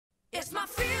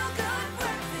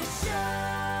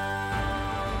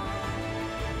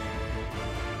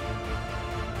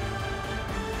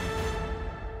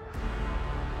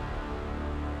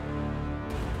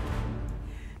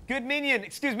Good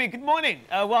morning.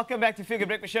 Welcome back to Figure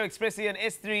Breakfast Show, Expresso on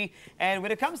S3. And when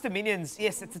it comes to Minions,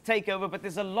 yes, it's a takeover, but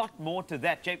there's a lot more to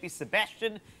that. JP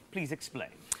Sebastian, please explain.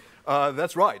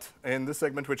 That's right. In this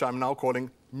segment, which I'm now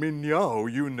calling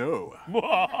Mignao, you know.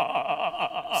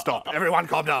 Stop. Everyone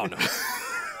calm down.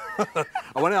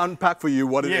 I want to unpack for you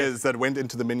what it is that went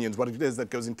into the Minions, what it is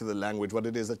that goes into the language, what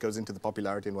it is that goes into the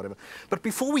popularity and whatever. But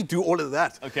before we do all of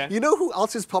that, you know who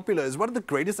else is popular? Is one of the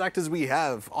greatest actors we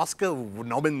have, Oscar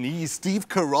nominee Steve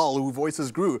Carell, who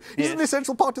voices Gru. He's an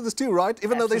essential part of this too, right?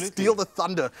 Even though they steal the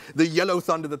thunder, the yellow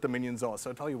thunder that the Minions are. So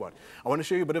I'll tell you what, I want to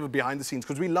show you a bit of a behind the scenes,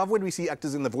 because we love when we see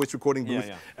actors in the voice recording booth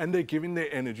and they're giving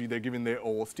their energy, they're giving their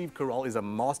all. Steve Carell is a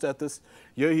master at this.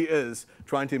 Here he is,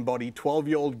 trying to embody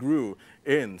 12-year-old Gru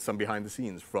in some behind the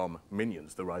scenes from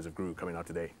Minions, The Rise of Gru, coming out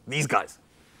today. These guys.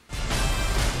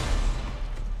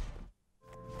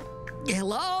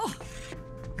 Hello?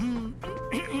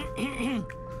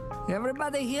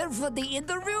 Everybody here for the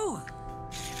interview?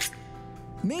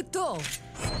 Me too.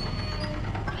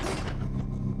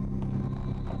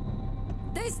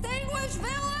 Distinguished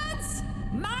villains,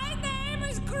 my name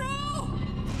is Gru.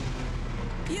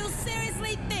 You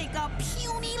seriously think a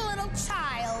puny little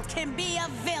child can be a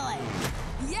villain?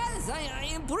 Yes, I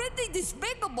am pretty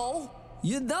despicable.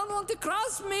 You don't want to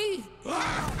cross me? Come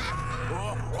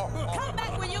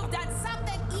back when you've done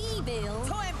something evil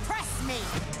to impress me.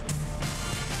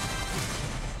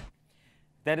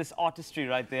 That is artistry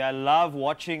right there. I love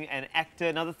watching an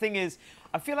actor. Now, the thing is,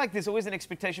 I feel like there's always an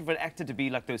expectation for an actor to be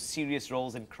like those serious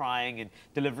roles and crying and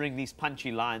delivering these punchy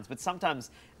lines. But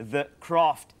sometimes the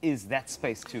craft is that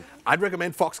space too. I'd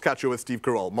recommend Foxcatcher with Steve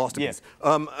Carell, masterpiece.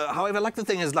 However, like the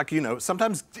thing is, like, you know,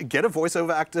 sometimes get a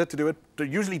voiceover actor to do it.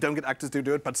 Usually don't get actors to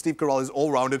do it, but Steve Carell is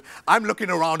all-rounded. I'm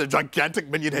looking around a gigantic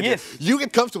minion head. Yes. You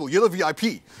get comfortable. You're the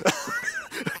VIP.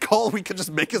 Call, we can just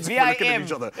make us looking at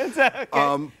each other.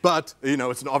 But, you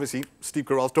know, it's obviously Steve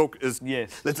Carell's talk is...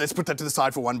 Let's put that to the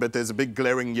side for one bit. There's a big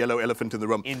glaring yellow elephant in the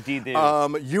room. Indeed there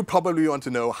is. You probably want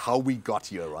to know how we got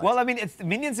here, right? Well, I mean,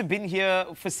 Minions have been here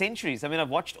for centuries. I mean, I've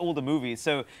watched all the movies.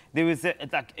 So there was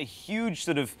like a huge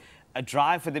sort of a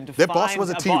drive for them to Their find boss was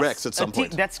a T-Rex at some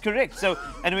point. That's correct. So,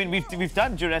 and I mean, we've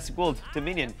done Jurassic World to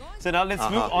Minion. So now let's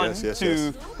move on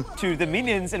to the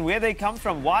Minions and where they come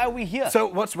from. Why are we here? So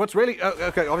what's really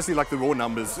okay? Obviously, like the raw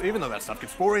numbers, even though that stuff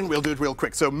gets boring, we'll do it real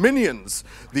quick. So Minions,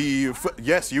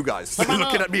 yes, you guys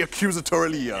looking at me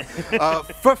accusatorily here,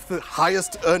 fifth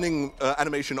highest earning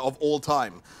animation of all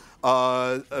time.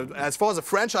 As far as a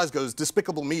franchise goes,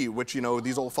 Despicable Me, which, you know,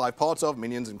 these all 5 parts of,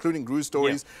 Minions, including Gru's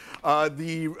stories,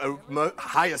 the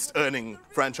highest earning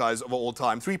franchise of all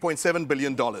time, $3.7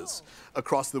 billion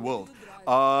across the world.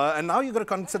 And now you've got to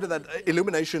consider that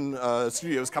Illumination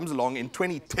Studios comes along in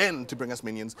 2010 to bring us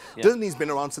Minions. Disney's been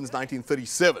around since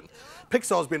 1937.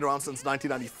 Pixar's been around since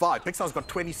 1995. Pixar's got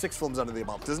 26 films under their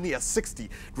belt. Disney has 60.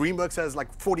 DreamWorks has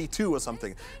like 42 or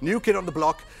something. New kid on the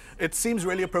block. It seems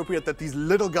really appropriate that these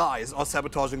little guys are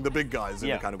sabotaging the big guys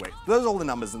in a kind of way. Those are all the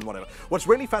numbers and whatever. What's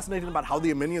really fascinating about how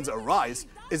the Minions arise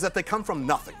is that they come from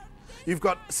nothing. You've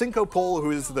got Cinco Paul, who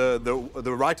is the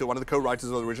writer, one of the co-writers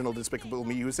of the original Despicable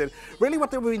Me, who said, really what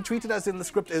they've been treated as in the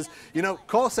script is, you know,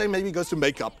 Carl say maybe goes to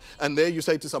makeup, and there you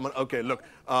say to someone, okay, look,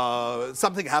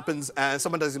 something happens, and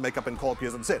someone does his makeup, and Carl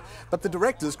appears on set. But the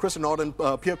directors, Chris Nard and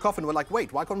Pierre Coffin, were like,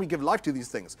 wait, why can't we give life to these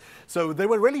things? So they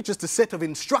were really just a set of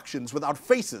instructions without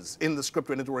faces in the script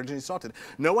when it originally started.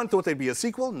 No one thought they'd be a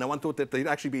sequel. No one thought that they'd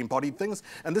actually be embodied things.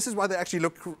 And this is why they actually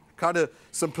look kind of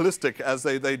simplistic as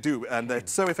they do. And they're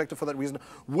so effective for that reason.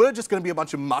 We're just going to be a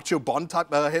bunch of macho Bond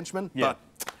type henchmen, but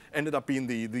ended up being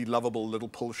the lovable little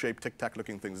pull-shaped tic-tac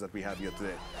looking things that we have here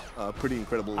today. Pretty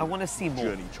incredible. I want to see more.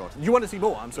 Journey chart. You want to see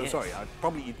more? I'm so sorry. I've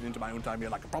probably eaten into my own time here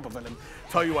like a proper villain.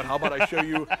 Tell you what, how about I show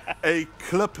you a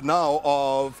clip now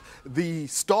of the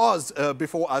stars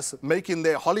before us making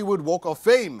their Hollywood Walk of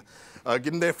Fame,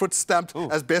 getting their foot stamped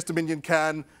as best a Minion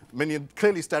can. Minion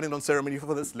clearly standing on ceremony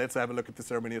for this. Let's have a look at the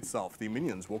ceremony itself. The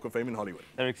Minions Walk of Fame in Hollywood.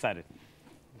 They're excited.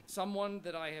 Someone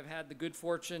that I have had the good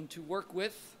fortune to work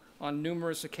with on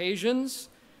numerous occasions,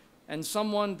 and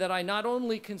someone that I not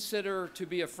only consider to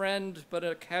be a friend, but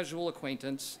a casual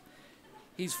acquaintance.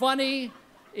 He's funny,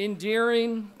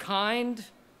 endearing, kind,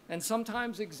 and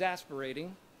sometimes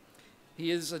exasperating.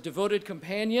 He is a devoted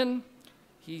companion.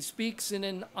 He speaks in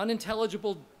an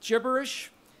unintelligible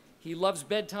gibberish. He loves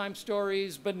bedtime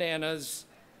stories, bananas,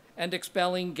 and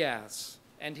expelling gas.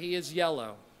 And he is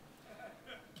yellow.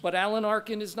 But Alan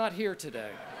Arkin is not here today.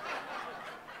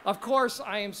 Of course,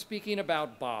 I am speaking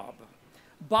about Bob.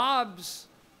 Bob's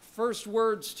first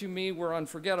words to me were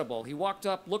unforgettable. He walked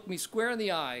up, looked me square in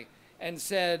the eye, and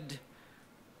said,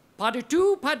 Pas de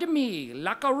tout, pas de mi.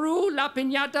 La carou, la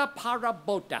piñata,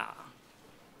 parabota.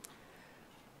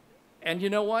 And you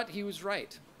know what? He was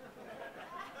right.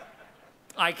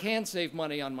 I can save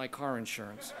money on my car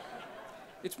insurance.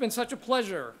 It's been such a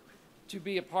pleasure to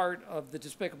be a part of the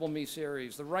Despicable Me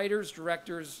series. The writers,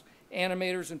 directors,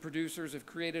 animators, and producers have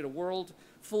created a world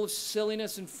full of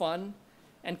silliness and fun,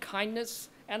 and kindness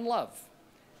and love.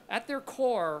 At their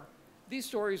core, these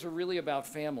stories are really about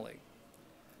family.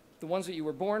 The ones that you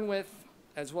were born with,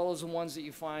 as well as the ones that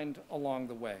you find along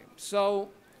the way. So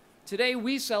today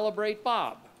we celebrate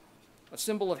Bob, a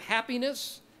symbol of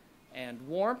happiness and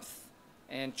warmth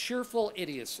and cheerful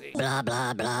idiocy. Blah,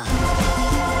 blah,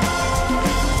 blah.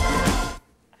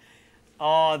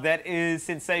 Oh, that is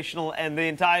sensational, and the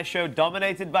entire show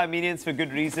dominated by Minions for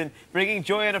good reason, bringing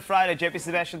joy on a Friday. JP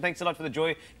Sebastian, thanks a lot for the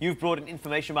joy you've brought and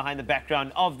information behind the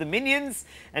background of the Minions.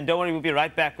 And don't worry, we'll be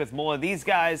right back with more of these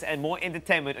guys and more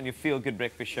entertainment on your Feel Good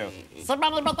Breakfast Show.